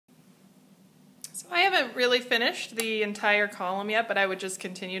So I haven't really finished the entire column yet, but I would just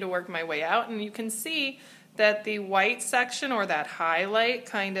continue to work my way out, and you can see that the white section, or that highlight,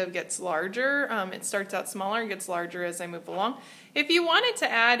 kind of gets larger. It starts out smaller and gets larger as I move along. If you wanted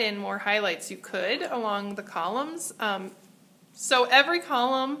to add in more highlights, you could along the columns. So every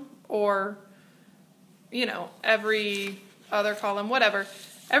column, or every other column, whatever,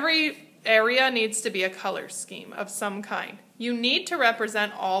 every area needs to be a color scheme of some kind. You need to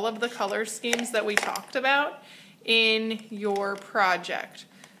represent all of the color schemes that we talked about in your project.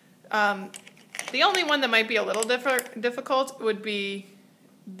 The only one that might be a little difficult would be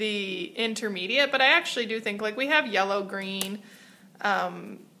the intermediate, but I actually do think, like, we have yellow, green,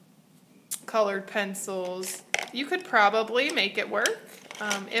 colored pencils. You could probably make it work.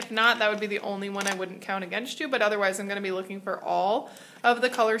 If not, that would be the only one I wouldn't count against you, but otherwise I'm going to be looking for all of the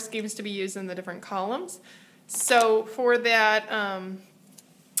color schemes to be used in the different columns. So for that,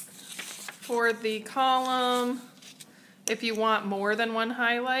 for the column, if you want more than one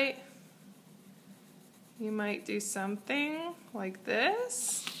highlight, you might do something like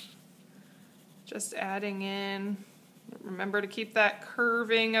this. Just adding in, remember to keep that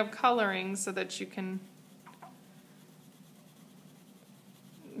curving of coloring so that you can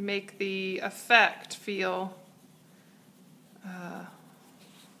make the effect feel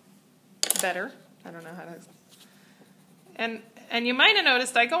better. I don't know how to... And you might have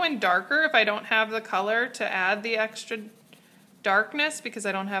noticed I go in darker if I don't have the color to add the extra darkness, because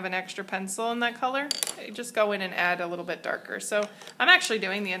I don't have an extra pencil in that color. I just go in and add a little bit darker. So I'm actually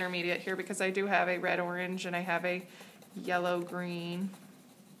doing the intermediate here because I do have a red-orange and I have a yellow-green.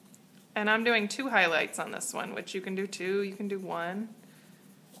 And I'm doing 2 highlights on this one, which you can do 2, you can do 1.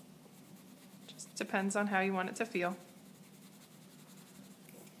 Just depends on how you want it to feel.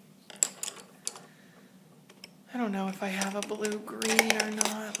 I don't know if I have a blue-green or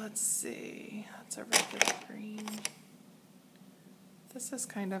not. Let's see. That's a regular green. This is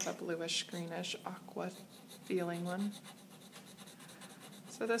kind of a bluish-greenish aqua feeling one.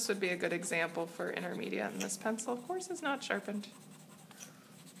 So this would be a good example for intermediate, and this pencil, of course, is not sharpened.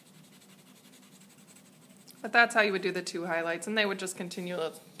 But that's how you would do the 2 highlights, and they would just continue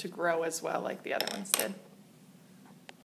to grow as well like the other ones did.